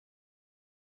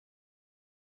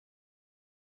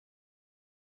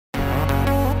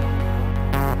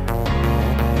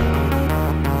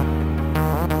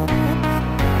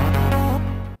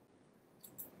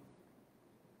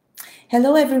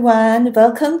Hello everyone,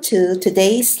 welcome to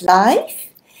today's live,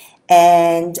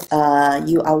 and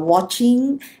you are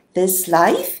watching this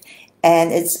live,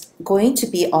 and it's going to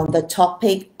be on the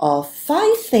topic of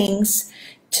 5 things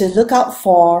to look out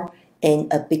for in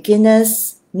a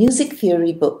beginner's music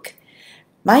theory book.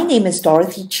 My name is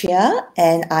Dorothy Chia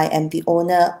and I am the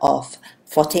owner of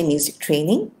Forte Music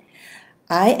Training.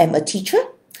 I am a teacher,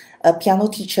 a piano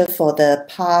teacher for the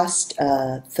past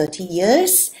 30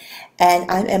 years,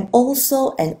 and I am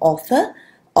also an author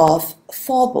of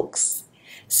 4 books.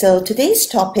 So today's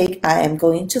topic, I am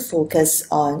going to focus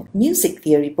on music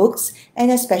theory books, and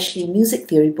especially music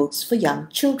theory books for young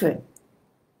children.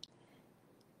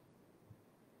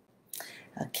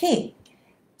 Okay,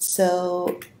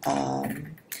 so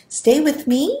stay with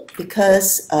me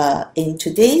because in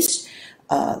today's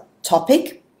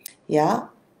topic,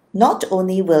 not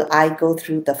only will I go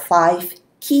through the 5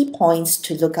 key points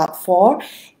to look out for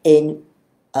in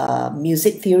a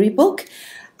music theory book,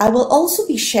 I will also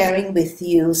be sharing with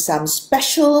you some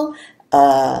special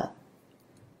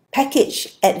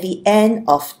package at the end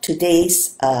of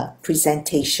today's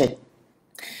presentation.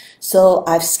 So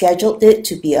I've scheduled it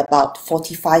to be about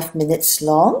 45 minutes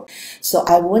long, so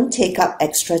I won't take up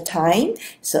extra time,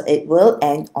 so it will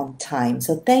end on time.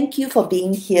 So thank you for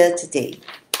being here today.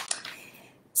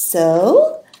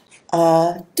 So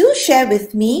do share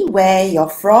with me where you're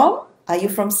from. Are you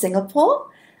from Singapore?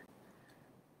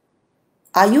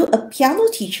 Are you a piano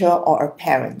teacher or a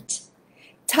parent?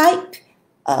 Type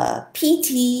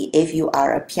PT if you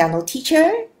are a piano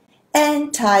teacher,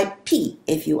 and type P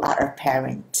if you are a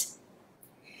parent.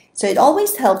 So it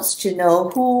always helps to know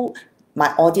who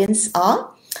my audience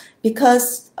are,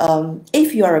 because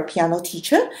if you are a piano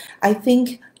teacher, I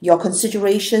think your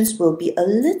considerations will be a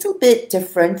little bit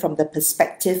different from the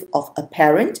perspective of a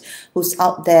parent who's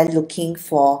out there looking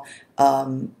for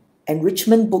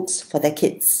enrichment books for their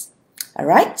kids. All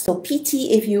right, so PT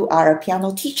if you are a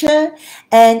piano teacher,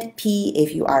 and P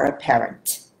if you are a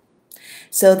parent.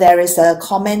 So there is a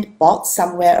comment box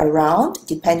somewhere around,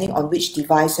 depending on which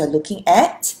device you're looking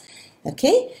at.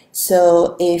 Okay,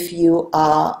 so if you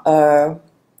are a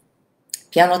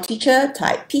piano teacher,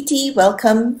 type PT,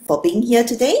 welcome for being here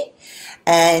today.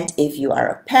 And if you are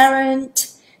a parent,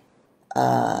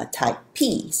 type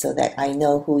P, so that I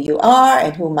know who you are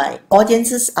and who my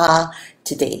audiences are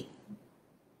today.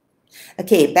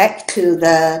 Okay, back to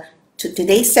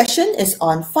today's session is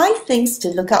on 5 things to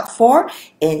look out for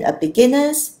in a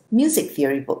beginner's music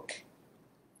theory book.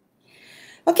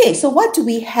 Okay, so what do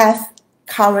we have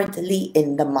currently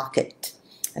in the market?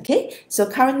 Okay, so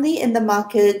currently in the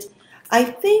market, I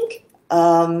think,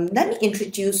 let me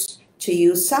introduce to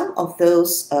you some of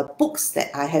those books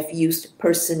that I have used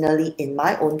personally in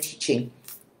my own teaching.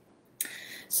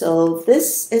 So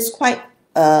this is quite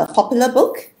a popular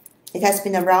book. It has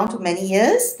been around for many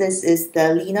years. This is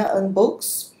the Lena Ng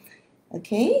books.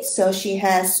 Okay, so she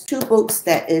has 2 books.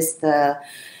 That is the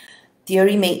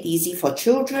Theory Made Easy for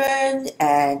Children,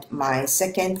 and my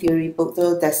second theory book,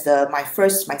 though that's my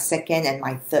first, my second, and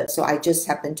my third. So I just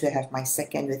happen to have my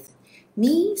second with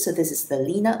me. So this is the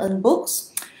Lena Ng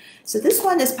books. So this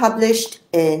one is published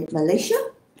in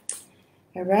Malaysia.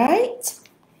 All right.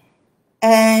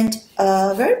 And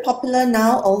very popular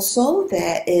now also,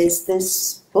 there is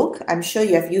this book. I'm sure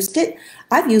you have used it.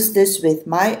 I've used this with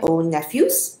my own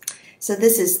nephews. So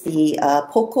this is the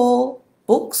Poco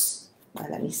books.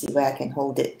 Let me see where I can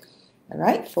hold it. All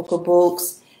right, Poco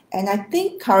books. And I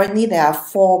think currently there are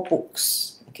 4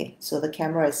 books. Okay, so the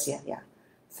camera is here. Yeah,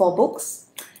 4 books.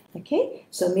 Okay,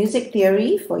 so music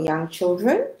theory for young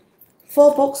children.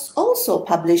 4 books also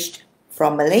published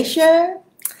from Malaysia.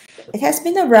 It has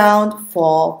been around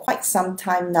for quite some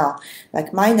time now.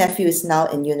 Like my nephew is now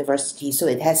in university, so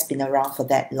it has been around for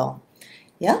that long.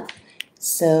 Yeah.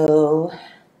 So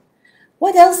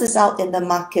what else is out in the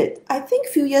market? I think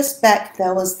a few years back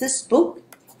there was this book,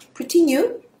 pretty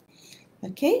new.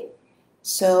 Okay.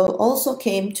 So also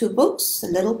came 2 books, A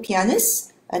Little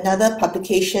Pianist, another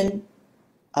publication,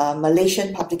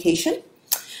 Malaysian publication.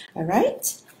 All right.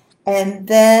 And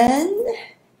then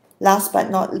last but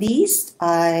not least,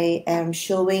 I am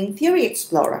showing Theory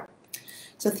Explorer.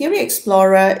 So Theory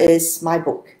Explorer is my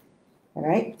book. All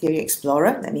right, Theory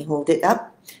Explorer. Let me hold it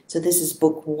up. So this is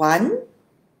book 1.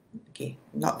 Okay,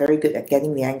 I'm not very good at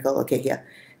getting the angle. Okay, here.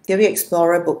 Theory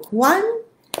Explorer book 1,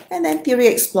 and then Theory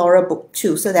Explorer book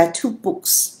 2. So there are 2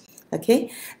 books. Okay,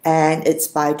 and it's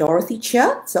by Dorothy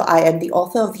Chia. So I am the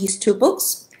author of these 2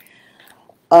 books.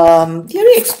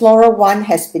 Theory Explorer 1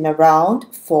 has been around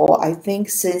for, I think,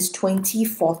 since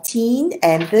 2014,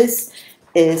 and this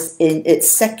is in its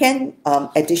 2nd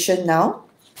edition now.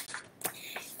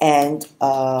 And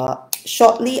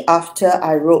shortly after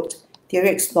I wrote Theory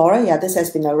Explorer. Yeah, this has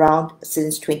been around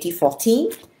since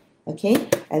 2014. Okay,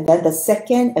 and then the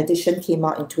second edition came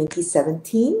out in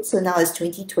 2017. So now it's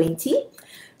 2020.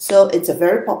 So it's a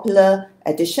very popular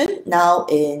edition now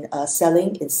in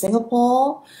selling in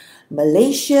Singapore,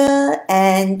 Malaysia,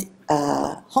 and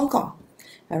Hong Kong.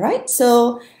 All right,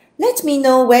 so let me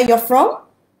know where you're from.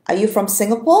 Are you from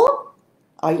Singapore?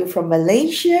 Are you from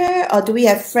Malaysia? Or do we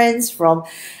have friends from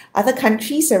other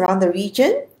countries around the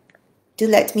region? Do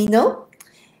let me know.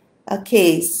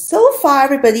 Okay, so far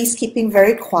everybody's keeping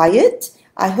very quiet.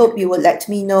 I hope you will let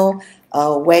me know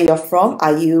where you're from.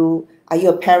 Are you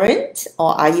a parent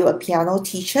or are you a piano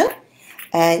teacher?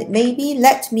 And maybe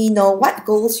let me know what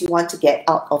goals you want to get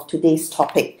out of today's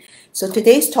topic. So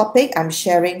today's topic, I'm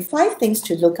sharing 5 things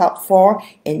to look out for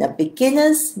in a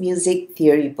beginner's music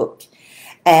theory book.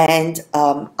 And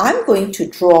I'm going to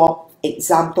draw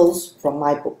examples from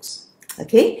my books.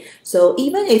 Okay, so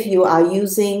even if you are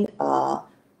using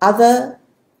other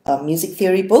music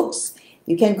theory books,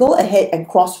 you can go ahead and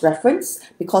cross-reference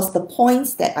because the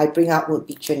points that I bring out will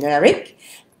be generic,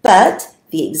 but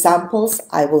the examples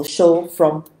I will show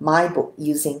from my book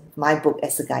using my book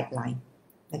as a guideline.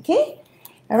 Okay,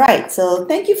 all right, so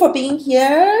thank you for being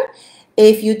here.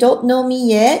 If you don't know me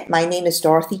yet, my name is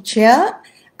Dorothy Chia.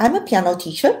 I'm a piano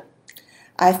teacher.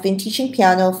 I've been teaching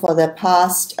piano for the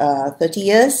past 30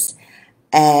 years,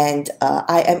 and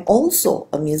I am also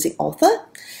a music author,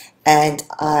 and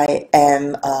I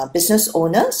am a business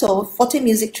owner. So Forte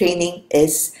Music Training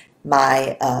is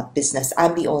my business.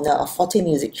 I'm the owner of Forte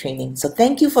Music Training. So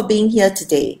thank you for being here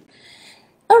today.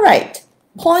 All right,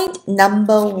 point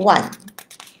number 1.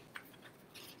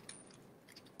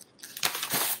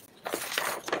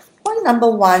 Point number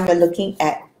 1, we're looking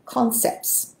at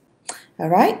concepts. All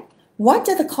right, what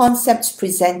are the concepts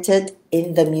presented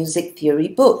in the music theory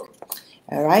book?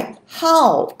 All right,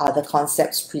 how are the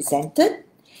concepts presented?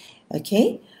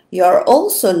 Okay, you're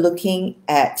also looking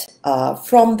at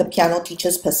from the piano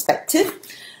teacher's perspective.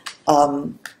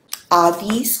 Are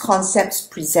these concepts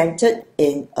presented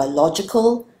in a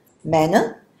logical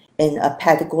manner, in a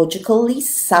pedagogically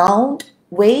sound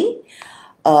way?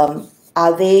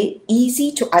 Are they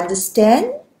easy to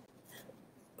understand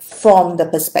from the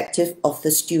perspective of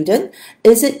the student?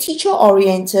 Is it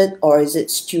teacher-oriented or is it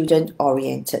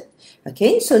student-oriented?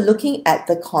 Okay, so looking at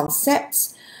the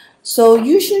concepts. So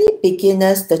usually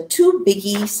beginners, the 2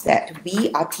 biggies that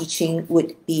we are teaching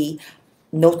would be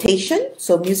notation,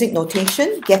 so music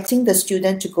notation, getting the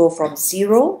student to go from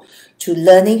 0 to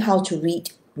learning how to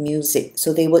read music.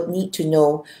 So they would need to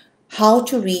know how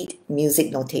to read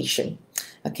music notation.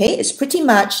 Okay, it's pretty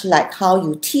much like how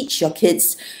you teach your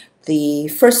kids the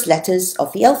first letters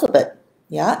of the alphabet,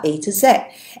 yeah, A to Z,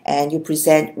 and you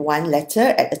present 1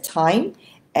 letter at a time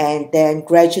and then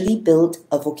gradually build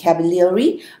a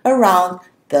vocabulary around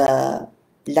the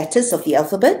letters of the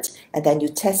alphabet, and then you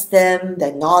test them,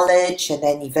 their knowledge, and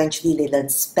then eventually they learn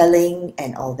spelling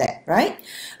and all that, right?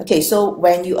 Okay, so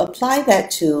when you apply that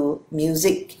to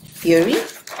music theory,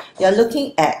 you're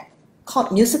looking at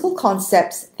musical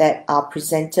concepts that are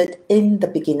presented in the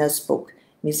beginner's book,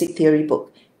 music theory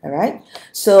book. All right,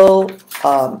 so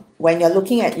when you're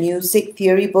looking at music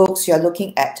theory books, you're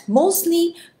looking at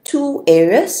mostly 2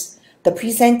 areas: the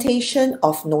presentation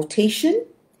of notation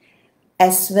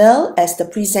as well as the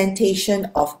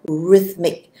presentation of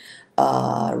rhythmic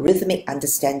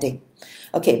understanding.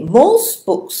 Okay, most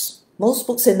books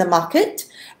in the market,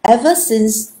 ever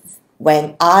since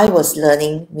when I was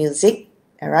learning music,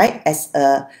 all right, as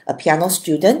a piano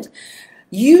student,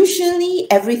 usually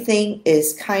everything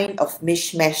is kind of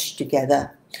mishmashed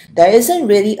together. There isn't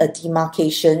really a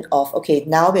demarcation of, okay,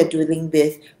 now we're dealing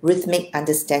with rhythmic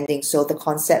understanding. So the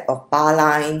concept of bar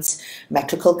lines,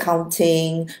 metrical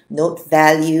counting, note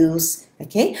values,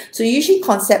 okay? So usually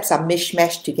concepts are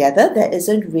mishmashed together. There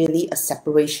isn't really a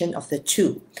separation of the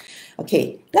 2.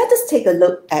 Okay, let us take a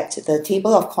look at the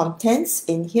table of contents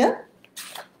in here.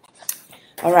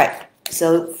 All right.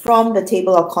 So from the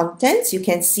table of contents, you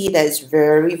can see that it's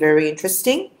very, very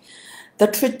interesting. The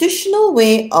traditional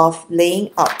way of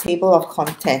laying out table of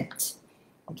content.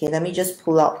 Okay, let me just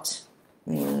pull out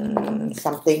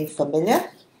something familiar.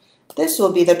 This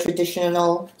will be the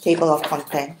traditional table of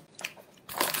content.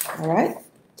 All right,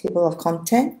 table of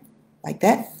content like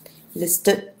that,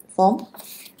 listed form.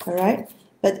 All right,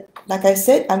 but like I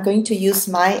said, I'm going to use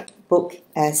my book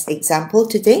as example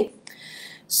today.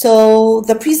 So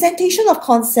the presentation of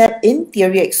concept in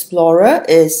Theory Explorer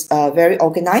is very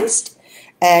organized.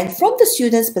 And from the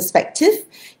student's perspective,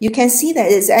 you can see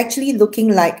that it's actually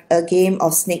looking like a game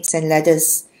of snakes and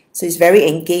ladders. So it's very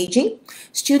engaging.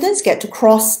 Students get to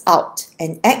cross out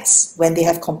and X when they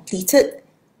have completed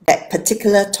that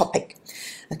particular topic.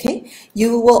 Okay,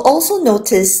 you will also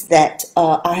notice that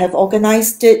I have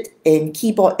organized it in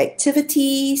keyboard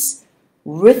activities,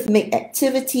 rhythmic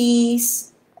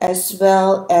activities, as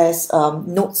well as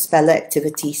note speller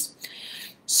activities.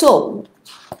 So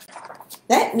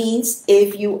that means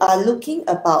if you are learning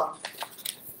about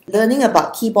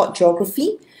keyboard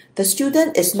geography, the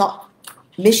student is not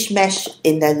mishmash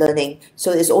in their learning.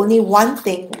 So it's only one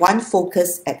thing, one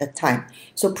focus at a time.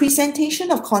 So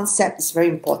presentation of concept is very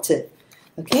important.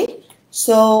 Okay,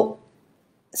 so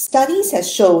studies have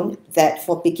shown that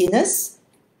for beginners,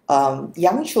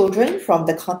 young children from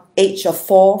the age of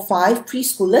 4, 5,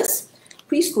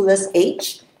 preschoolers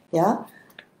age, yeah,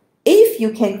 if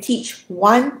you can teach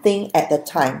one thing at a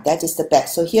time, that is the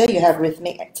best. So here you have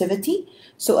rhythmic activity.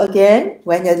 So again,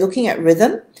 when you're looking at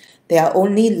rhythm, they are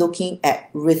only looking at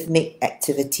rhythmic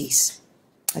activities.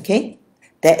 Okay,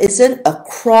 there isn't a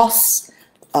cross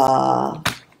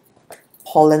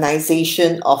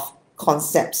pollination of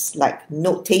concepts like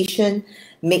notation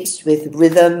mixed with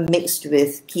rhythm, mixed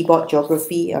with keyboard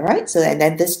geography. All right, so and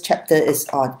then this chapter is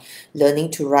on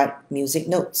learning to write music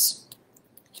notes.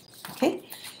 Okay,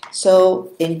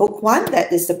 so in book 1,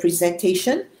 that is the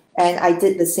presentation, and I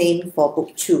did the same for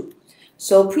book 2.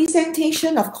 So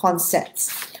presentation of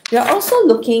concepts. We are also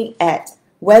looking at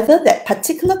whether that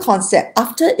particular concept,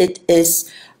 after it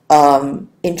is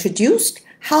introduced,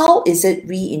 how is it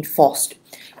reinforced?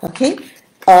 Okay,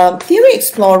 Theory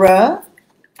Explorer,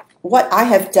 what I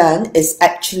have done is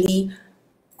actually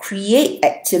create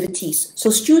activities. So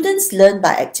students learn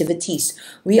by activities.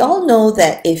 We all know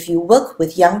that if you work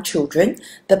with young children,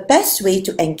 the best way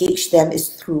to engage them is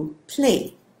through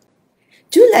play.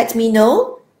 Do let me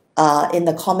know in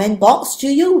the comment box, do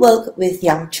you work with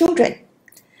young children?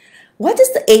 What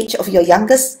is the age of your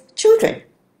youngest children?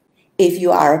 If you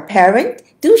are a parent,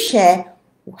 do share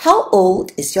how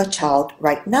old is your child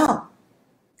right now?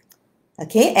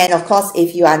 Okay, and of course,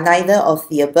 if you are neither of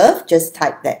the above, just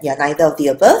type that you're neither of the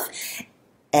above,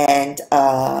 and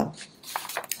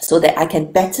so that I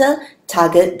can better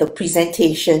target the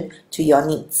presentation to your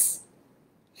needs.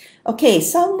 Okay,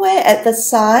 somewhere at the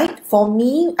side, for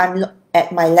me, I'm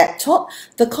at my laptop.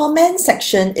 The comment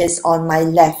section is on my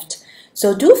left.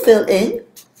 So do fill in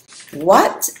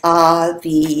what are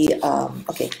the,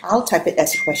 okay, I'll type it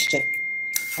as a question.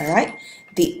 All right,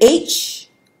 the age,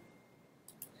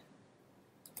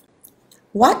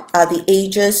 what are the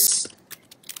ages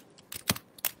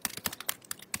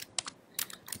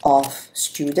of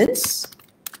students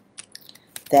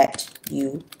that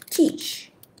you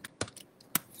teach?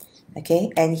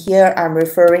 Okay, and here I'm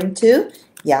referring to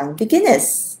young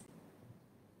beginners.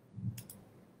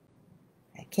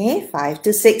 Okay, 5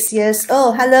 to 6 years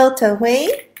old. Hello, Tehui.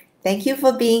 Thank you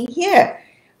for being here.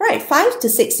 Right, 5 to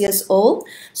 6 years old.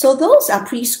 So those are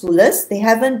preschoolers. They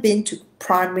haven't been to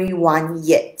primary 1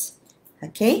 yet.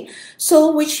 Okay,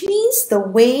 so which means the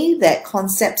way that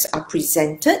concepts are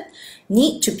presented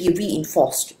need to be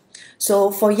reinforced.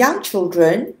 So for young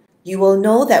children, you will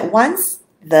know that once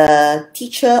the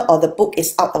teacher or the book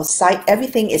is out of sight,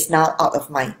 everything is now out of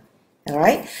mind. All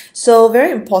right, so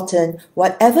very important,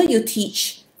 whatever you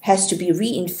teach has to be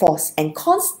reinforced and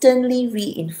constantly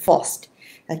reinforced.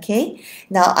 Okay,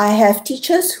 now I have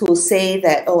teachers who say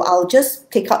that, oh, I'll just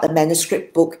take out the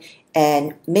manuscript book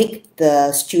and make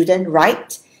the student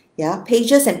write, yeah,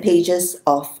 pages and pages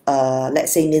of,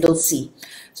 let's say, middle C.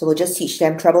 So we'll just teach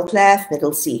them treble clef,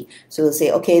 middle C. So we'll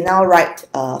say, okay, now write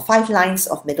 5 lines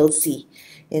of middle C.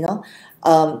 You know,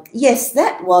 yes,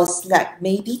 that was like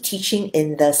maybe teaching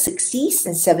in the 60s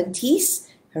and 70s,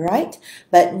 all right?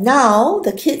 But now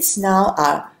the kids now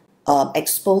are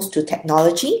exposed to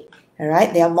technology, all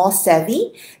right? They are more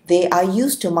savvy. They are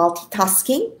used to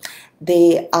multitasking.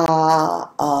 They are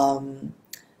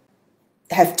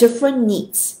have different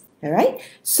needs, all right?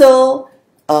 So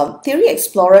Theory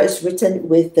Explorer is written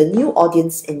with the new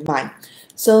audience in mind.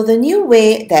 So the new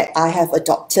way that I have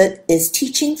adopted is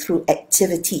teaching through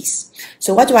activities.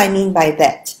 So what do I mean by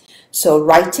that? So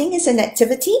writing is an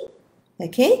activity,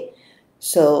 okay?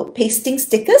 So pasting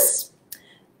stickers,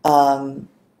 coloring,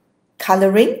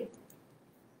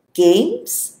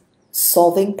 games,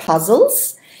 solving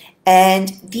puzzles,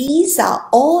 and these are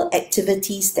all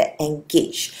activities that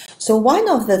engage. So one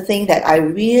of the things that I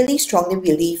really strongly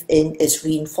believe in is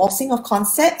reinforcing of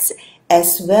concepts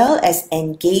as well as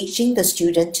engaging the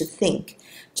student to think,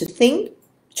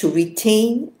 to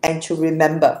retain, and to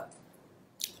remember.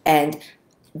 And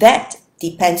that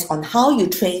depends on how you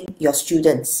train your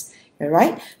students, all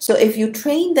right? So if you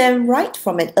train them right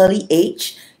from an early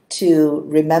age to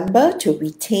remember, to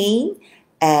retain,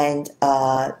 and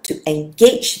to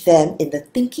engage them in the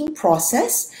thinking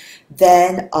process,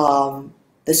 then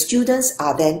the students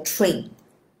are then trained.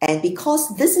 And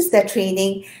because this is their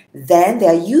training, then they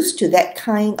are used to that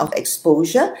kind of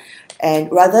exposure.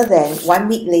 And rather than 1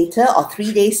 week later or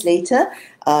 3 days later,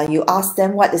 you ask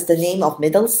them what is the name of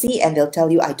middle C, and they'll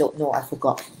tell you, I don't know, I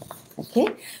forgot. Okay,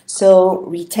 so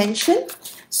retention.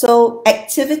 So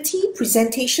activity,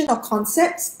 presentation of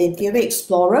concepts in Theory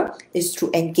Explorer is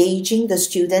through engaging the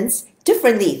students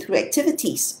differently through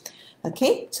activities.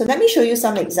 Okay, so let me show you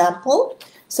some example.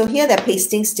 So here they're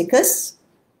pasting stickers.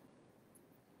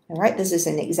 All right, this is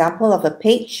an example of a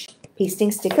page,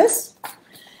 pasting stickers.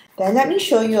 Then let me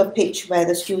show you a page where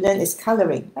the student is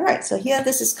coloring. All right, so here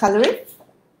this is coloring.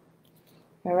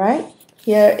 All right,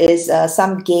 here is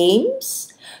some games.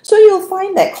 So you'll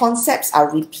find that concepts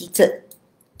are repeated.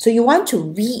 So you want to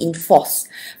reinforce,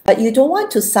 but you don't want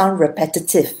to sound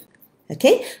repetitive.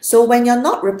 Okay, so when you're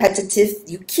not repetitive,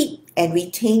 you keep and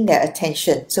retain their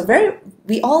attention. So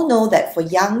we all know that for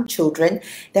young children,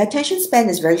 their attention span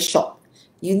is very short.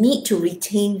 You need to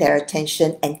retain their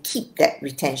attention and keep that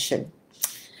retention.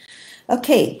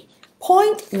 Okay,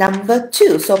 point number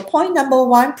 2. So point number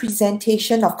 1,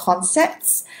 presentation of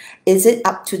concepts. Is it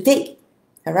up to date?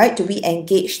 All right, do we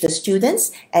engage the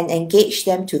students and engage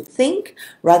them to think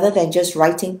rather than just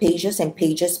writing pages and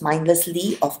pages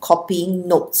mindlessly of copying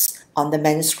notes on the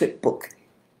manuscript book?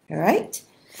 All right.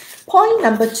 Point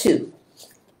number 2,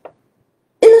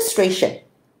 illustration.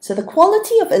 So the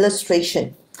quality of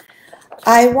illustration.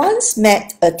 I once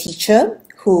met a teacher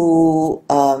who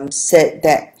said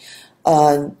that,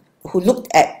 who looked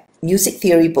at music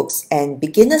theory books and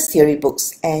beginners theory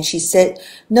books, and she said,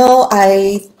 no,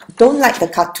 I don't like the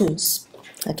cartoons.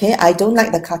 Okay, I don't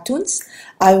like the cartoons.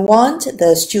 I want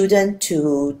the student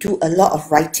to do a lot of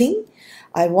writing.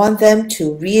 I want them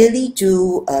to really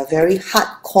do a very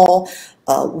hardcore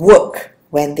work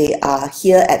when they are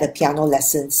here at the piano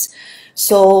lessons.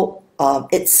 So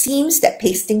it seems that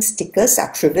pasting stickers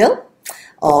are trivial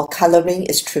or coloring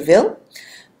is trivial.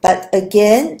 But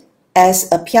again,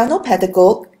 as a piano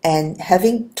pedagogue and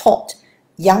having taught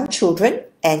young children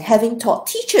and having taught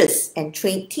teachers and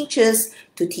trained teachers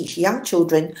to teach young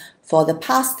children for the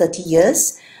past 30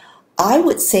 years, I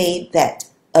would say that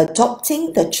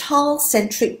adopting the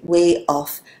child-centric way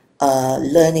of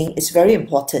learning is very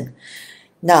important.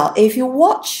 Now, if you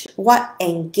watch what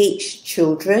engage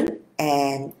children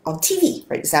and on TV,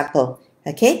 for example,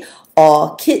 okay,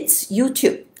 or kids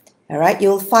YouTube, all right,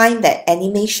 you'll find that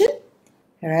animation,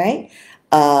 all right,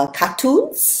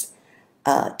 cartoons,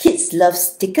 kids love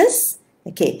stickers.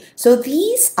 Okay, so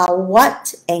these are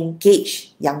what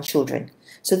engage young children.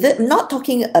 So I'm not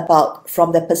talking about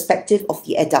from the perspective of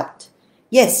the adult.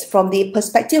 Yes, from the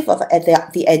perspective of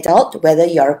the adult, whether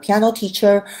you're a piano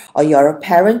teacher or you're a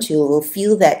parent, you will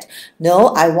feel that, no,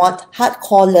 I want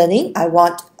hardcore learning. I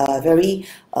want a very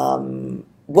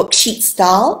worksheet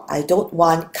style. I don't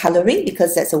want coloring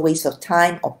because that's a waste of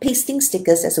time, or pasting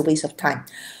stickers, that's a waste of time.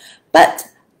 But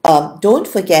don't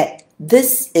forget,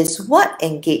 this is what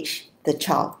engage the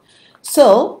child.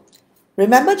 So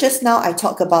remember just now I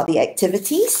talked about the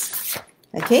activities,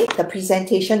 okay, the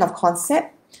presentation of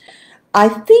concept. I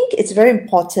think it's very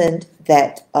important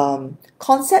that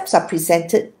concepts are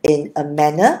presented in a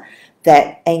manner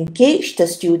that engage the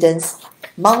students'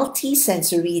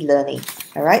 multi-sensory learning,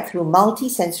 all right, through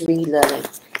multi-sensory learning.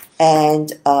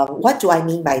 And what do I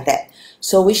mean by that?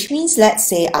 So which means, let's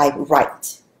say I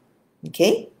write,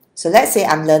 okay? So let's say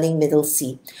I'm learning middle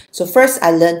C. So first I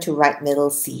learn to write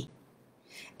middle C.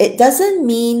 It doesn't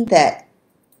mean that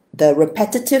the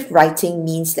repetitive writing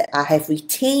means that I have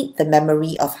retained the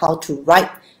memory of how to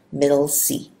write middle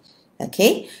C.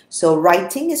 Okay, so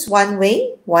writing is one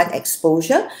way, one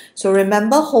exposure. So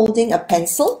remember holding a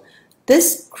pencil.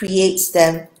 This creates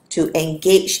them to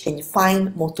engage in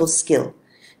fine motor skill.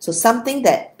 So something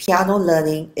that piano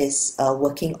learning is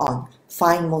working on,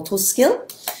 fine motor skill.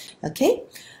 Okay.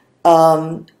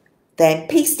 Then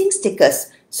pasting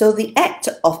stickers. So the act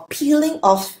of peeling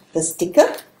off the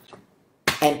sticker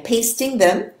and pasting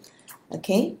them.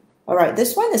 Okay. All right.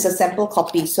 This one is a sample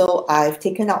copy. So I've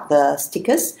taken out the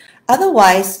stickers.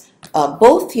 Otherwise,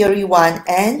 both Theory 1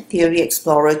 and Theory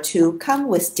Explorer 2 come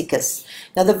with stickers.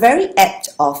 Now, the very act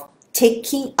of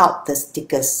taking out the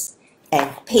stickers and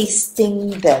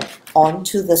pasting them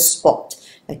onto the spot,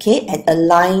 okay, and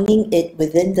aligning it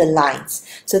within the lines.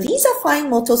 So these are fine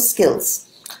motor skills,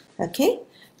 okay.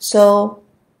 So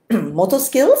motor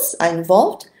skills are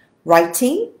involved,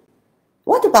 writing.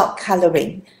 What about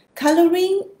coloring?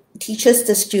 Coloring teaches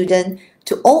the student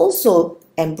to also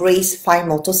embrace fine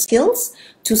motor skills,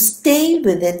 to stay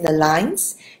within the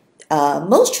lines,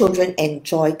 most children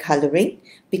enjoy coloring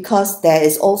because there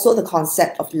is also the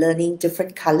concept of learning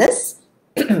different colors.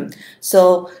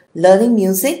 So learning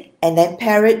music and then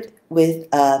pair it with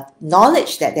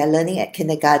knowledge that they're learning at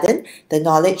kindergarten, the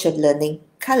knowledge of learning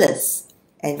colors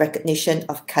and recognition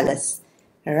of colors.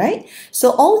 All right,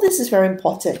 so all this is very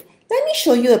important. Let me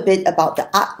show you a bit about the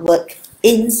artwork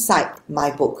inside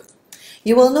my book.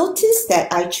 You will notice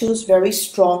that I choose very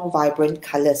strong, vibrant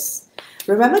colors.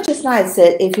 Remember just now I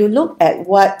said if you look at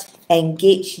what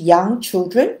engage young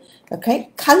children,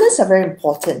 okay, colors are very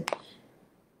important.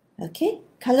 Okay,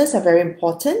 colors are very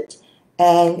important,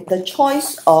 and the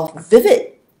choice of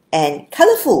vivid and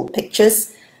colorful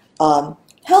pictures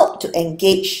help to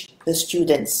engage the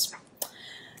students.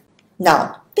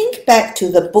 Now, think back to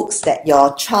the books that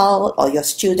your child or your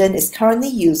student is currently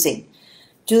using.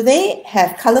 Do they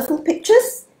have colorful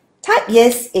pictures? Type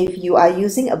yes if you are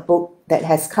using a book that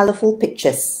has colorful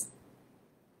pictures.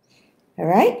 All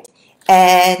right,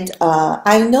 and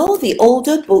I know the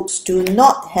older books do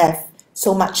not have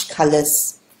so much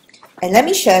colors, and let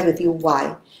me share with you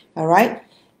why. All right,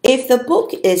 if the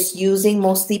book is using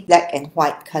mostly black and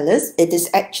white colors, it is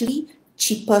actually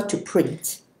cheaper to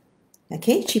print.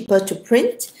 Okay, cheaper to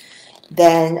print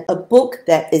than a book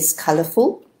that is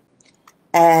colorful.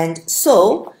 And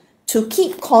so to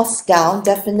keep costs down,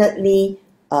 definitely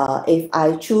if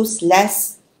I choose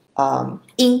less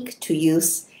ink to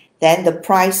use, then the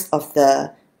price of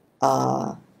the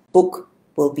book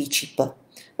will be cheaper.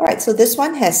 All right, so this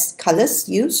one has colors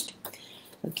used.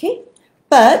 Okay,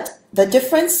 but the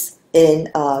difference in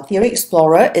Theory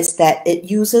Explorer is that it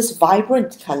uses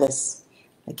vibrant colors.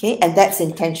 Okay, and that's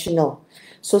intentional.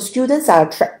 So students are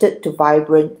attracted to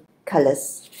vibrant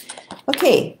colors.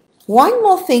 Okay, one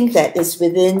more thing that is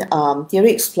within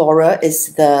Theory Explorer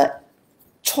is the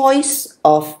choice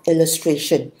of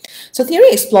illustration. So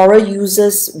Theory Explorer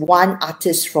uses one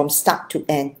artist from start to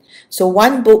end. So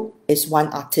one book is one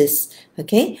artist.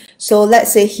 Okay, so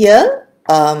let's say here,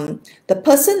 the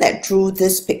person that drew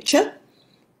this picture,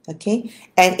 okay,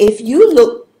 and if you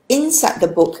look inside the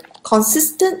book,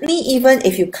 consistently, even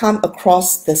if you come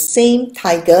across the same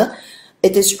tiger,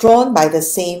 it is drawn by the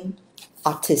same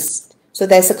artist. So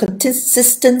there's a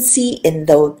consistency in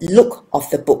the look of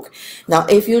the book. Now,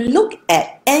 if you look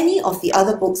at any of the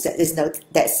other books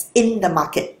that's in the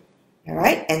market, all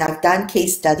right, and I've done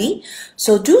case study,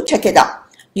 so do check it out.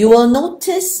 You will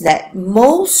notice that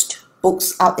most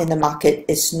books out in the market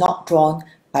is not drawn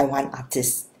by one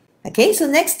artist. Okay, so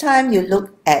next time you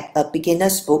look at a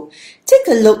beginner's book, take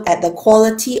a look at the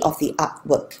quality of the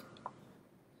artwork.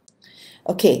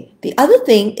 Okay, the other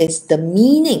thing is the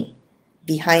meaning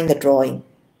behind the drawing.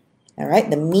 All right,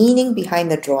 the meaning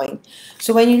behind the drawing.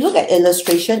 So when you look at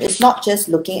illustration, it's not just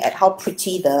looking at how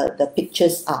pretty the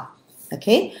pictures are.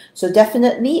 Okay, so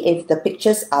definitely if the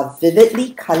pictures are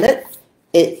vividly colored,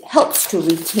 it helps to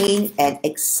retain and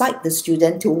excite the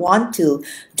student to want to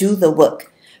do the work.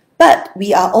 But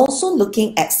we are also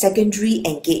looking at secondary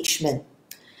engagement.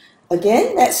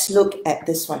 Again, let's look at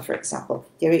this one, for example,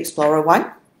 Theory Explorer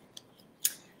 1.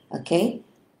 Okay,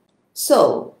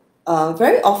 so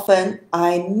very often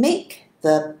I make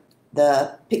the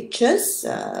pictures,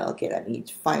 okay, let me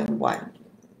find one,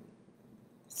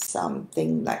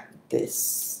 something like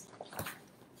this.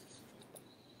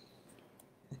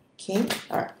 Okay,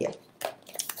 all right, yeah.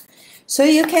 So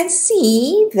you can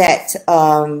see that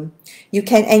you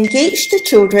can engage the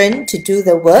children to do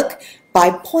the work by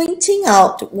pointing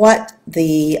out what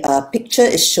the picture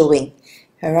is showing.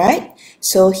 All right.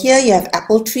 So here you have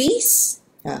apple trees.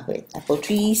 Apple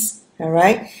trees. All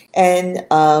right. And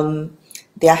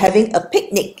they are having a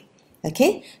picnic.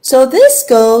 Okay. So this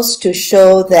goes to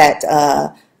show that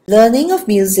learning of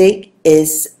music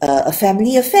is a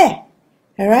family affair.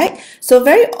 All right. So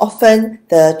very often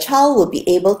the child will be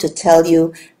able to tell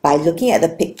you by looking at the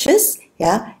pictures,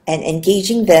 yeah, and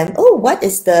engaging them. Oh, what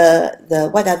is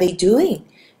what are they doing?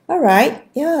 All right.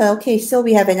 Yeah. Okay. So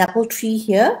we have an apple tree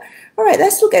here. All right.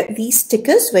 Let's look at these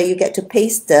stickers where you get to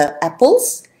paste the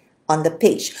apples on the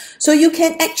page. So you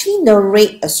can actually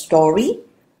narrate a story,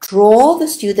 draw the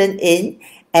student in,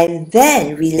 and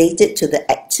then relate it to the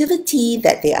activity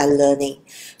that they are learning.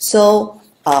 So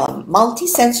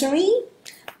multi-sensory,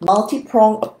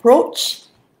 multi-pronged approach.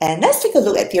 And let's take a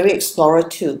look at Theory Explorer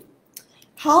 2.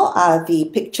 How are the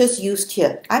pictures used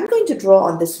here? I'm going to draw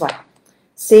on this one,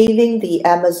 saving the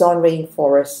Amazon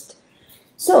rainforest.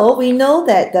 So we know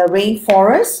that the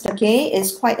rainforest, okay,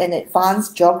 is quite an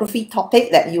advanced geography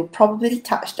topic that you probably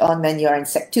touched on when you're in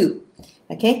Sec 2.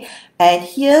 Okay, and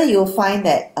here you'll find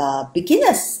that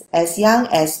beginners as young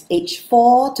as age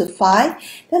 4 to 5,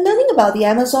 they're learning about the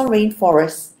Amazon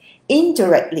rainforest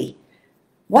indirectly.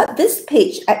 What this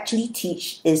page actually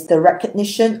teaches is the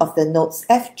recognition of the notes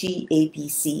F, G, A, B,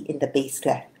 C in the bass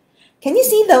clef. Can you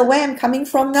see where I'm coming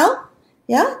from now?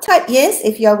 Yeah, type yes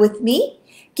if you're with me.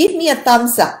 Give me a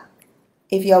thumbs up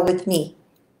if you're with me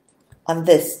on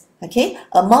this. Okay,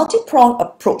 a multi-pronged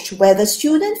approach where the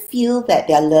students feel that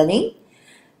they are learning,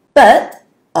 but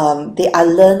they are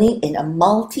learning in a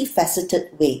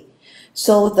multifaceted way.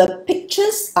 So the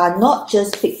pictures are not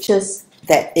just pictures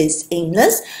that is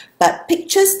aimless, but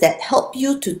pictures that help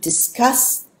you to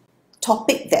discuss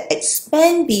topics that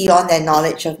expand beyond their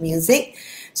knowledge of music.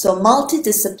 So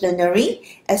multidisciplinary,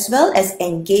 as well as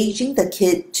engaging the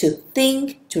kid to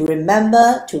think, to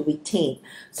remember, to retain.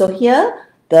 So here,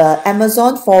 the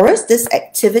Amazon forest, this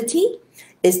activity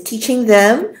is teaching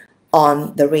them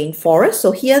on the rainforest.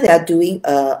 So here they are doing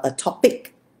a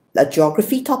topic, a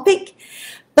geography topic,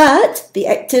 but the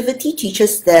activity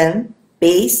teaches them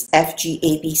bass, F, G,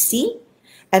 A, B, C.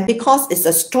 And because it's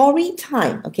a story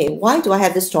time, okay, why do I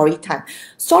have the story time?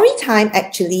 Story time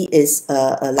actually is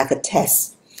like a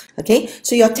test, okay?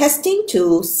 So you're testing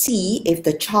to see if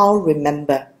the child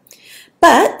remember.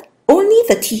 But only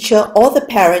the teacher or the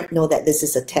parent know that this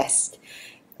is a test,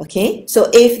 okay?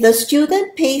 So if the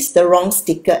student pastes the wrong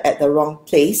sticker at the wrong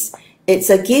place,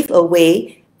 it's a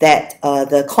giveaway that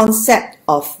the concept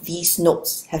of these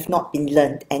notes have not been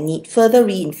learned and need further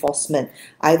reinforcement,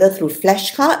 either through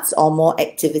flashcards or more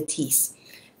activities.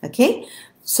 Okay,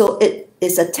 so it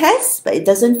is a test, but it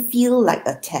doesn't feel like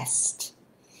a test.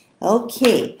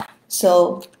 Okay,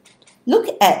 so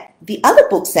look at the other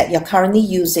books that you're currently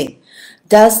using.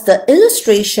 Does the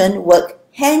illustration work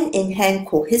hand in hand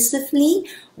cohesively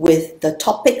with the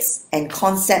topics and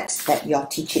concepts that you're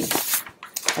teaching?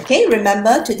 Okay,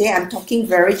 remember today I'm talking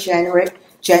very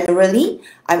generally.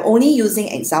 I'm only using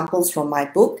examples from my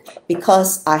book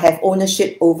because I have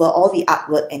ownership over all the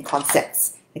artwork and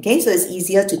concepts. Okay, so it's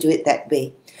easier to do it that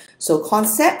way. So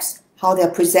concepts, how they're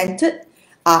presented,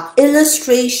 are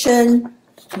illustration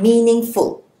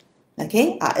meaningful?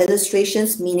 Okay, are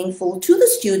illustrations meaningful to the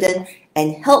student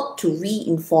and help to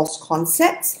reinforce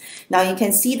concepts? Now you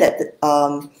can see that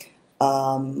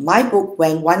my book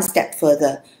went one step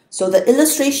further. So the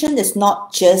illustration is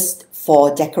not just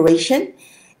for decoration,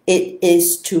 it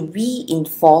is to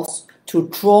reinforce, to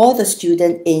draw the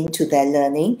student into their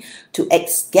learning, to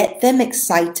get them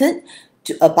excited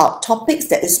about topics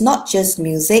that is not just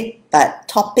music, but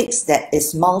topics that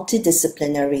is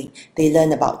multidisciplinary. They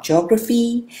learn about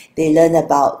geography, they learn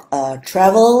about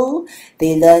travel,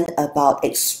 they learn about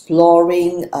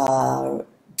exploring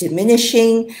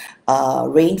diminishing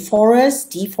rainforest,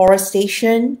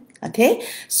 deforestation. Okay,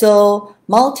 so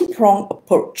multi-pronged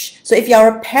approach. So if you're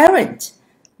a parent,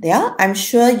 yeah, I'm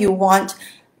sure you want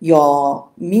your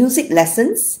music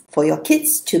lessons for your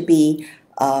kids to be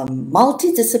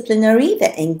multidisciplinary,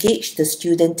 that engage the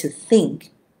student to think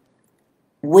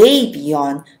way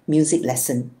beyond music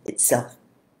lesson itself.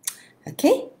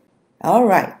 Okay, all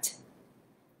right.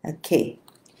 Okay,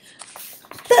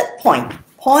 third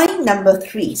point number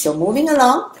 3. So moving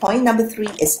along, point number 3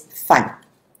 is fun.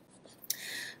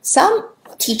 Some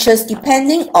teachers,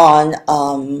 depending on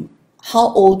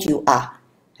how old you are,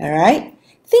 all right,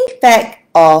 think back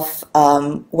of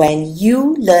when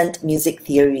you learned music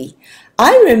theory.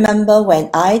 I remember when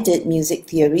I did music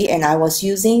theory and I was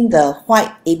using the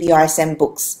white ABRSM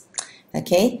books.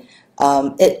 Okay,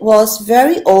 it was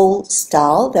very old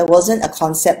style. There wasn't a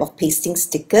concept of pasting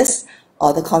stickers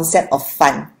or the concept of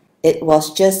fun. It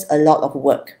was just a lot of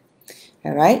work.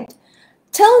 All right.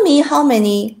 Tell me how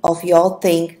many of y'all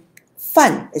think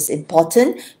fun is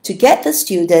important to get the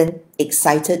student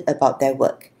excited about their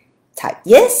work. Type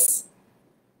yes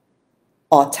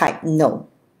or type no.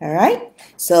 All right.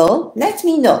 So let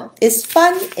me know. Is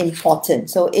fun important?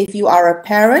 So if you are a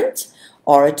parent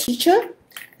or a teacher,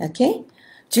 okay,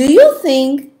 do you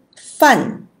think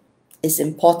fun is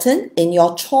important in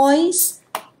your choice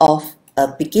of a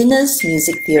beginner's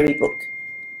music theory book?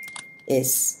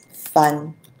 Is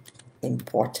fun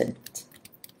important?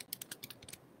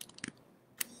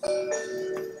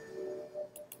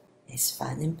 Is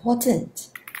fun important?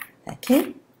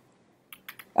 Okay.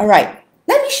 All right.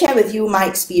 Let me share with you my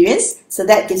experience, so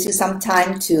that gives you some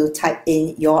time to type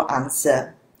in your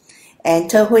answer. And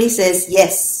Tehui says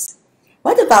yes.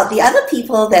 What about the other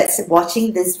people that's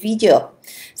watching this video?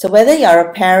 So whether you're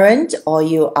a parent or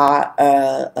you are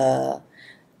a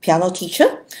piano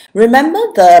teacher, remember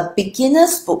the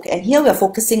beginner's book, and here we're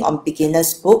focusing on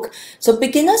beginner's book. So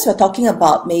beginners, we're talking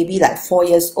about maybe like 4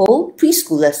 years old,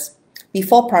 preschoolers,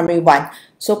 before primary 1.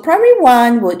 So primary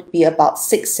 1 would be about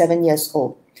 6-7 years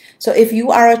old. So if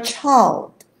you are a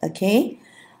child, okay,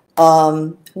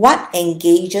 what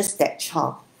engages that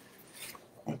child?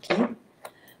 Okay.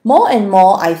 More and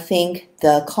more, I think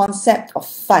the concept of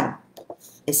fun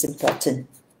is important.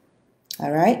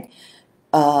 All right.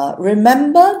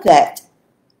 Remember that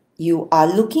you are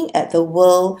looking at the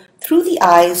world through the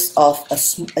eyes of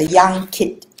a young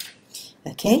kid.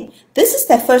 Okay. This is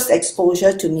their first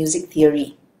exposure to music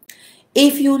theory.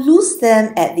 If you lose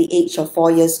them at the age of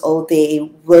 4 years old,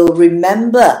 they will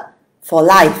remember for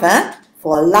life,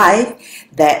 for life,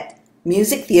 that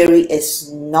music theory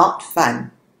is not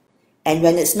fun. And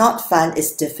when it's not fun,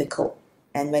 it's difficult.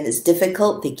 And when it's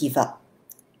difficult, they give up.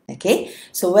 Okay,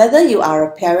 so whether you are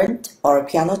a parent or a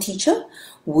piano teacher,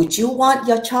 would you want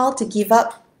your child to give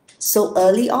up so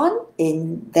early on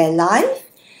in their life?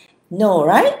 No,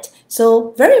 right?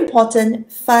 So very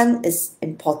important, fun is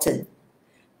important.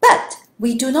 But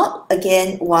we do not,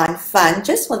 again, want fun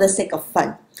just for the sake of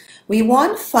fun. We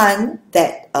want fun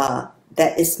that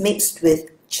is mixed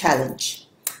with challenge.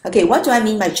 Okay, what do I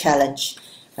mean by challenge?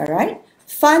 All right,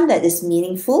 fun that is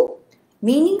meaningful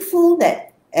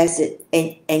that as it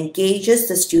engages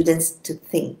the students to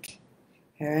think.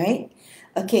 All right.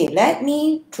 Okay, let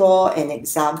me draw an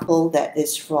example that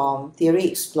is from Theory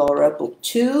Explorer Book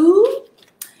 2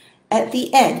 at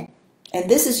the end. And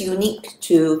this is unique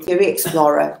to Theory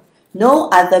Explorer. No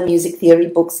other music theory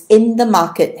books in the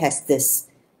market has this.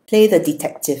 Play the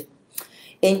Detective.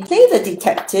 In Play the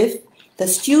Detective, the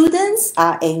students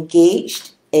are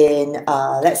engaged in,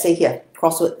 let's say here,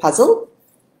 crossword puzzle,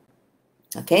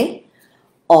 okay,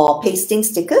 or pasting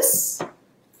stickers.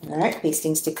 All right,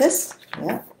 pasting stickers,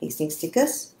 yeah, pasting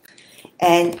stickers,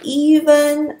 and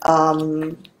even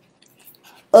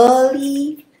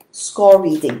early score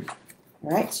reading, all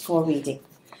right, score reading.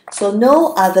 So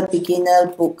no other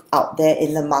beginner book out there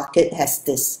in the market has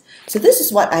this. So this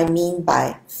is what I mean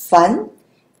by fun,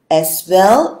 as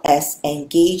well as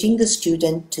engaging the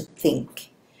student to think.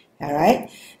 All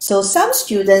right, so some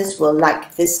students will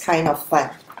like this kind of fun,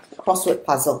 crossword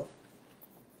puzzle.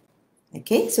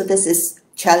 Okay, so this is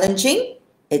challenging,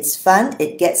 it's fun,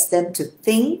 it gets them to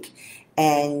think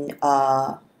and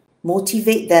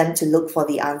motivate them to look for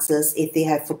the answers if they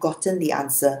have forgotten the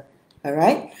answer. All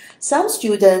right, some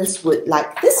students would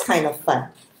like this kind of fun.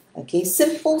 Okay,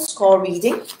 simple score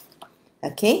reading,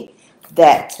 okay,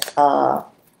 that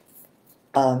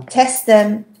test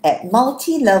them at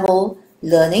multi-level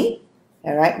learning.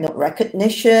 All right, note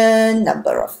recognition,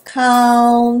 number of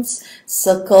counts,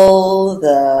 circle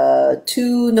the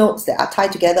two notes that are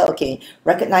tied together. Okay,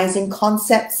 recognizing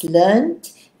concepts learned.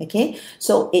 Okay,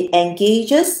 so it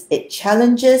engages, it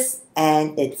challenges,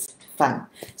 and it's fun.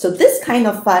 So this kind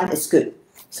of fun is good.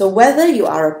 So whether you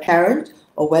are a parent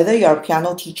or whether you're a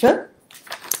piano teacher,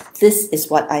 this is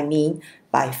what I mean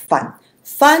by fun.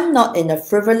 Fun not in a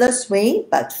frivolous way,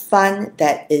 but fun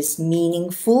that is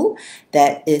meaningful,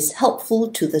 that is helpful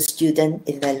to the student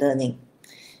in their learning.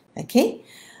 Okay,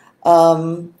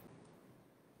 fun.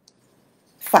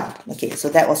 Okay, so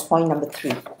that was point number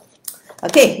 3.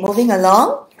 Okay, moving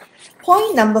along.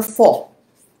 Point number 4.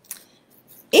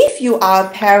 If you are a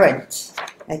parent,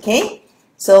 okay,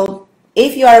 so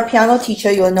if you are a piano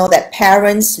teacher, you will know that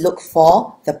parents look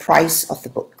for the price of the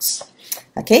books.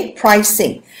 Okay,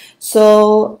 pricing.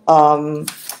 So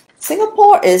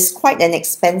Singapore is quite an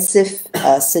expensive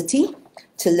city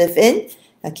to live in,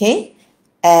 okay,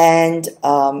 and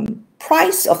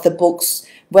price of the books,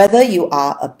 whether you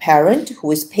are a parent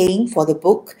who is paying for the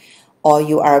book or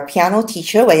you are a piano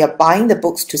teacher where you're buying the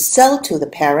books to sell to the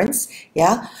parents,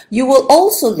 yeah, you will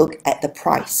also look at the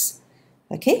price.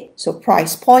 Okay, so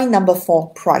price, point number 4,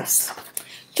 price.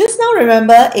 Just now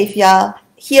remember, if you're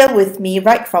here with me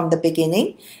right from the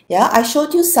beginning, yeah, I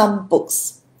showed you some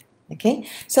books. Okay,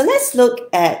 so let's look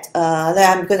at,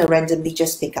 I'm going to randomly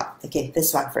just pick up, okay,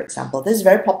 this one for example. This is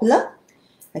very popular.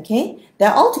 Okay, there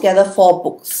are altogether 4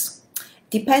 books.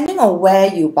 Depending on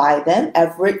where you buy them,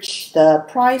 average the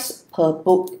price per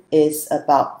book is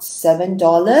about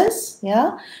 $7.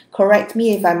 Yeah, correct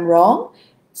me if I'm wrong.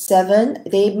 7.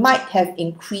 They might have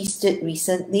increased it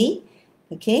recently.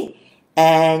 Okay,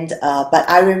 and but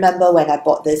I remember when I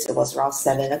bought this, it was around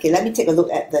 7. Okay, let me take a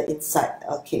look at the inside.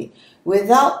 Okay,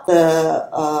 without the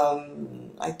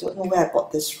I don't know where I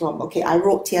bought this from. Okay, I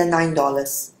wrote here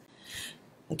 $9.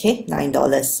 Okay,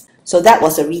 $9. So that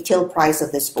was a retail price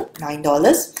of this book,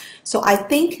 $9. So I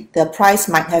think the price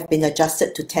might have been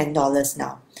adjusted to $10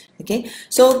 now. Okay,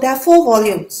 so there are 4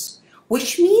 volumes,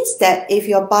 which means that if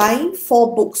you're buying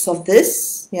 4 books of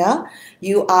this, yeah,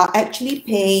 you are actually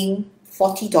paying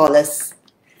 $40.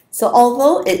 So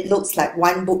although it looks like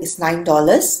one book is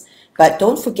 $9, but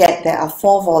don't forget there are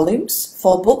 4 volumes,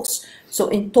 4 books. So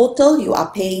in total, you are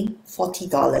paying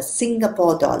 $40,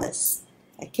 Singapore dollars.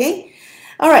 Okay.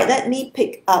 All right, let me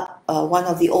pick up one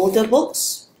of the older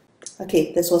books.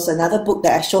 Okay, this was another book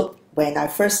that I showed when I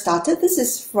first started. This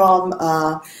is from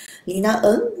Lina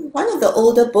Ng, one of the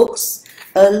older books.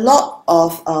 A lot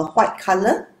of white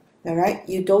color. All right,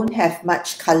 you don't have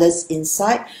much colors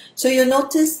inside. So you'll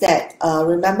notice that,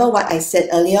 remember what I said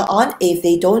earlier on, if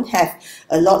they don't have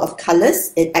a lot of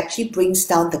colors, it actually brings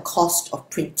down the cost of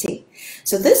printing.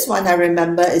 So this one I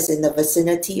remember is in the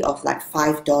vicinity of like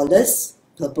 $5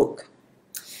 per book.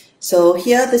 So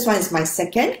here, this one is my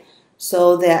second.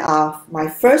 So there are my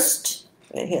first,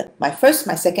 here, my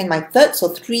second, my third. So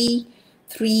three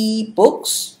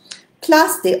books.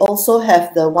 Plus they also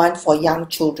have the one for young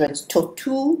children. So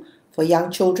 2 for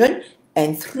young children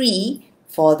and 3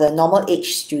 for the normal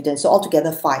age students. So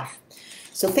altogether 5.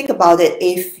 So think about it.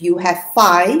 If you have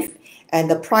 5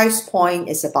 and the price point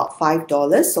is about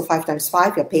 $5, so 5 times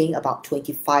 5, you're paying about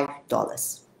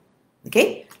 $25.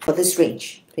 Okay, for this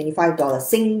range, $25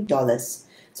 Sing dollars.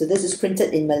 So this is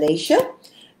printed in Malaysia,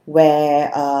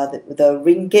 where the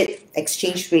ringgit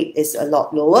exchange rate is a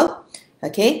lot lower.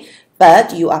 Okay,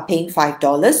 but you are paying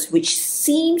 $5, which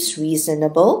seems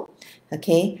reasonable.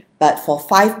 Okay, but for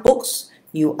 5 books,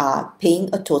 you are paying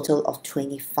a total of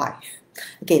 25.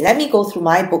 Okay, let me go through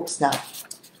my books now.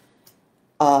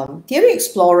 Theory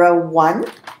Explorer 1,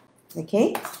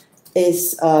 okay,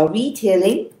 is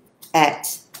retailing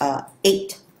at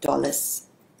 $8.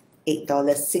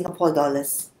 $8 Singapore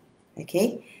dollars.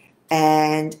 Okay,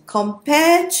 and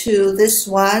compared to this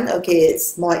one, okay,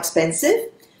 it's more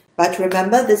expensive. But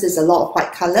remember, this is a lot of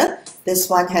white color. This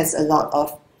one has a lot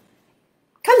of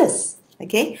colors.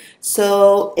 Okay,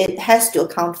 so it has to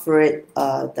account for it,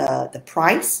 the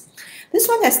price. This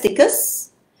one has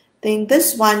stickers. Then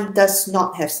this one does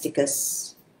not have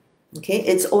stickers. Okay,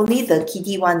 it's only the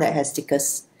kiddie one that has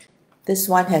stickers. This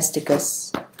one has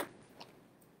stickers.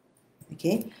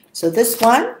 Okay, so this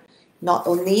one, not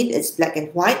only it's black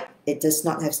and white, it does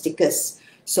not have stickers.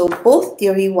 So both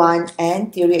Theory 1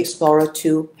 and Theory Explorer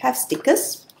 2 have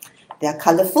stickers. They are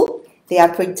colorful. They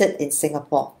are printed in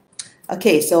Singapore.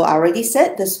 Okay, so I already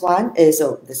said this one is,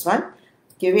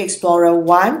 Theory Explorer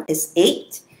 1 is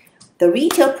 8. The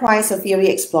retail price of Theory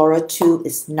Explorer 2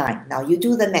 is 9. Now you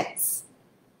do the maths.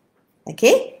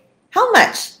 Okay, how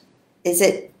much is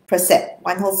it per set,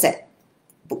 one whole set?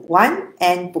 Book 1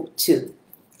 and book 2.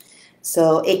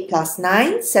 So 8 plus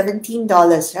 9,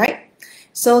 $17, right?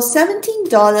 So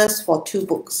 $17 for 2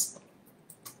 books.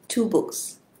 2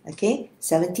 books, okay?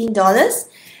 $17.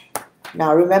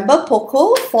 Now remember,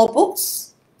 POCO, 4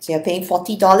 books. So you're paying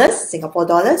 $40, Singapore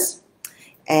dollars.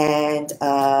 And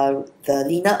the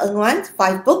Lina Ng one,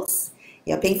 5 books.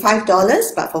 You're paying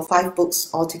 $5, but for 5 books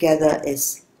altogether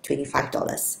is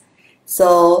 $25.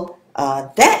 So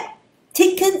that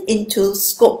taken into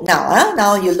scope now.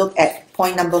 Now you look at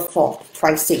point number 4,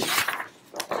 pricing.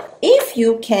 If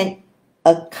you can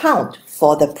account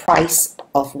for the price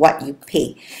of what you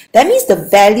pay, that means the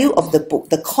value of the book,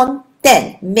 the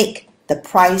content, make the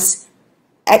price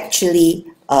actually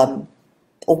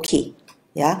okay.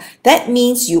 Yeah, that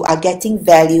means you are getting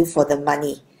value for the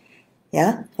money.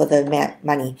 Yeah, for the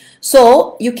money.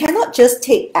 So you cannot just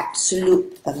take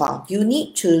absolute amount. You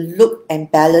need to look and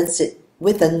balance it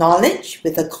with the knowledge,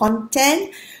 with the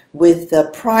content, with the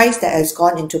price that has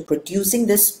gone into producing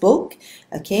this book.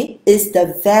 Okay, is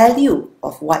the value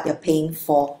of what you're paying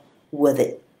for worth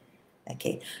it?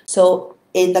 Okay, so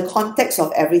in the context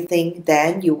of everything,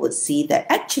 then you would see that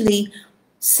actually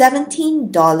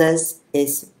 $17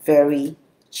 is very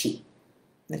cheap.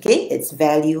 Okay, it's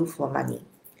value for money.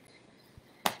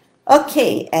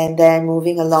 Okay, and then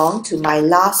moving along to my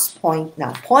last point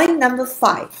now. Point number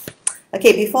 5.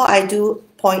 Okay, before I do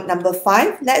point number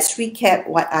 5, let's recap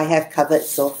what I have covered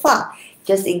so far,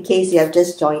 just in case you have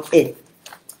just joined in.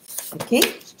 Okay,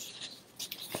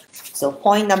 so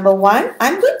point number 1,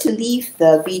 I'm going to leave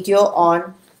the video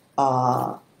on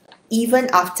even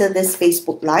after this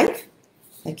Facebook Live,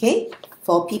 okay,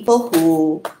 for people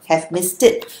who have missed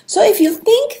it. So if you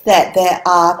think that there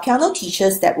are piano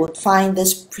teachers that would find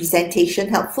this presentation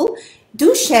helpful,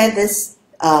 do share this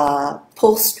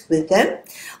post with them.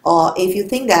 Or if you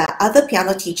think there are other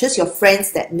piano teachers, your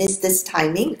friends that missed this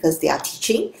timing because they are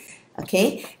teaching,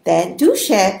 okay, then do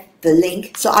share the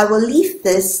link. So I will leave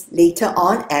this later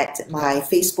on at my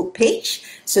Facebook page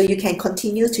so you can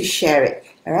continue to share it.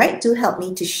 All right, do help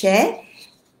me to share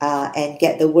and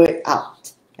get the word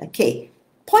out. Okay,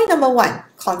 point number 1,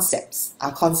 concepts.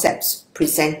 Are concepts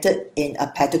presented in a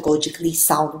pedagogically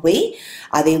sound way?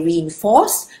 Are they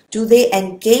reinforced? Do they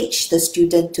engage the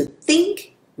student to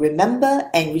think, remember,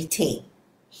 and retain?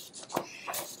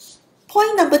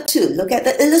 Point number 2, look at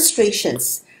the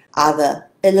illustrations. Are the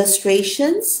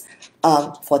illustrations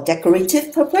for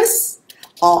decorative purpose,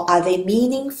 or are they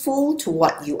meaningful to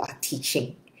what you are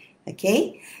teaching?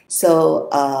 Okay, so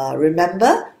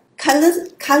remember,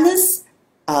 colors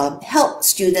help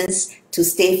students to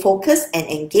stay focused and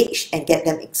engaged and get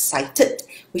them excited,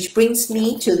 which brings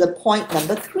me to the point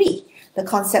number 3, the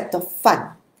concept of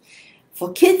fun.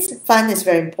 For kids, fun is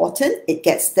very important. It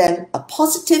gets them a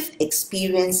positive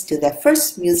experience to their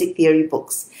first music theory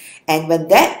books. And when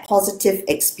that positive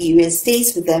experience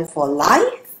stays with them for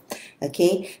life,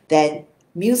 okay, then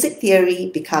music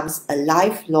theory becomes a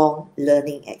lifelong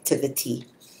learning activity.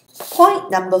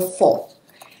 Point number 4,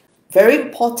 very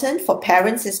important for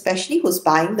parents especially who's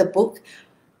buying the book.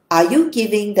 Are you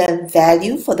giving them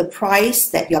value for the price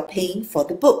that you're paying for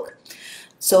the book?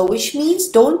 So which means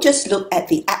don't just look at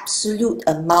the absolute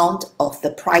amount of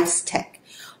the price tag.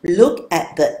 Look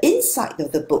at the inside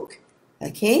of the book,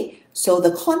 okay? So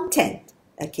the content,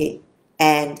 okay?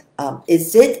 And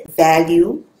is it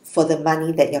value for the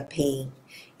money that you're paying,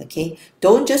 okay?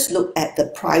 Don't just look at the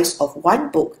price of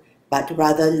one book, but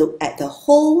rather look at the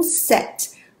whole set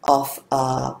of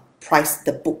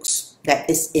the books that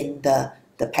is in the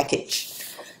package.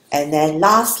 And then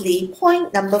lastly,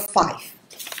 point number 5.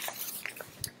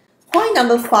 Point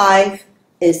number 5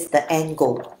 is the end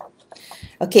goal.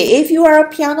 Okay, if you are a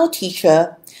piano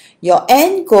teacher, your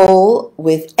end goal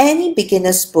with any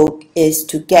beginner's book is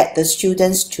to get the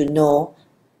students to know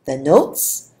the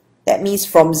notes. That means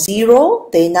from 0,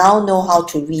 they now know how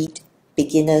to read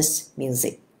beginner's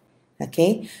music.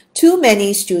 Okay, too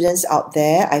many students out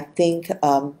there, I think,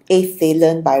 if they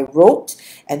learn by rote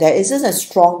and there isn't a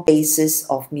strong basis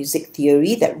of music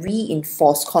theory that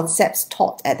reinforce concepts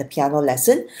taught at the piano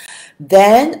lesson,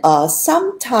 then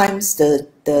sometimes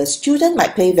the student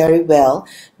might play very well,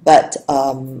 but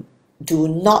do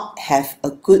not have a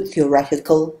good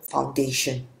theoretical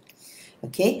foundation.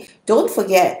 Okay, don't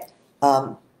forget,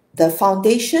 the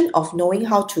foundation of knowing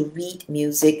how to read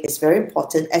music is very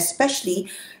important, especially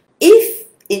if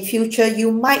in future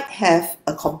you might have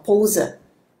a composer,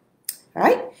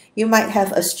 right? You might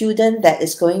have a student that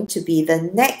is going to be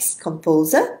the next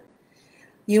composer.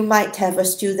 You might have a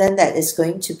student that is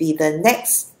going to be the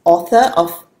next author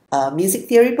of music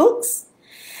theory books.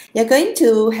 You're going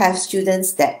to have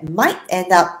students that might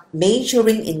end up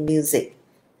majoring in music.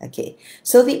 Okay,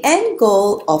 so the end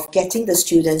goal of getting the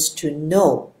students to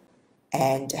know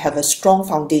and have a strong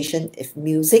foundation of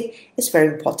music is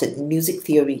very important in music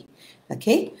theory.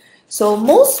 Okay, so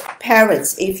most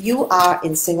parents, if you are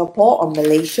in Singapore or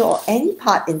Malaysia or any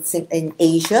part in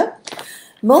Asia,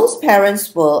 most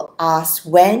parents will ask,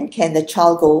 when can the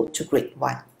child go to grade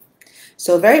 1?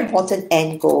 So a very important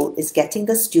end goal is getting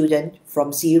the student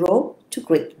from 0 to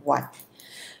grade 1.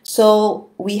 So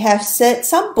we have said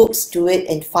some books do it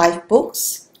in 5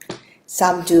 books,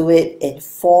 some do it in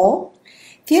 4.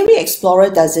 Theory Explorer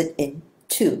does it in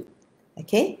 2,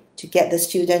 okay, to get the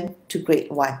student to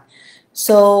grade 1.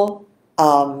 So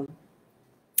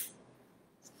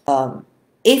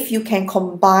if you can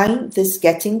combine this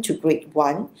getting to grade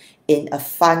 1 in a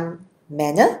fun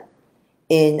manner,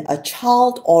 in a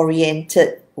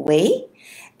child-oriented way,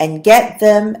 and get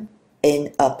them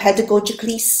in a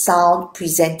pedagogically sound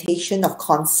presentation of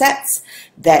concepts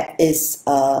that is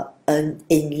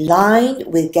in line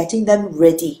with getting them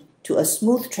ready to a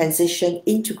smooth transition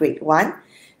into grade 1,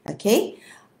 okay,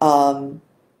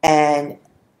 and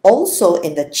also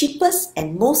in the cheapest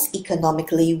and most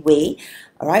economically way,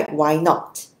 all right, why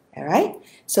not? All right,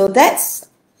 so that's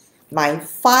my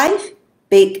 5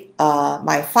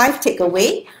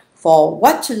 takeaway for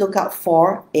what to look out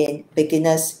for in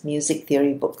beginners music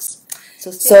theory books.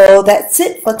 So that's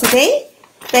it for today.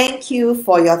 Thank you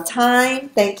for your time.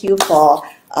 Thank you for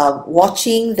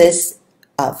watching this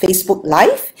Facebook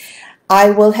Live.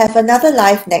 I will have another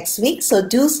live next week, so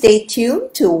do stay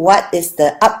tuned to what is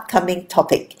the upcoming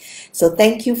topic. So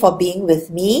thank you for being with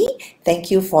me. Thank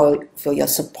you for your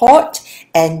support,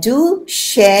 and do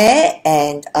share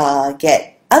and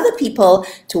get other people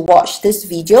to watch this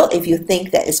video if you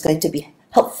think that it's going to be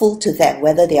helpful to them,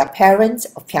 whether they are parents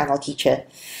or piano teacher.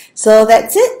 So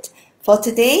that's it for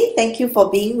today. Thank you for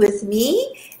being with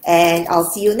me, and I'll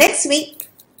see you next week.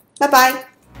 Bye-bye.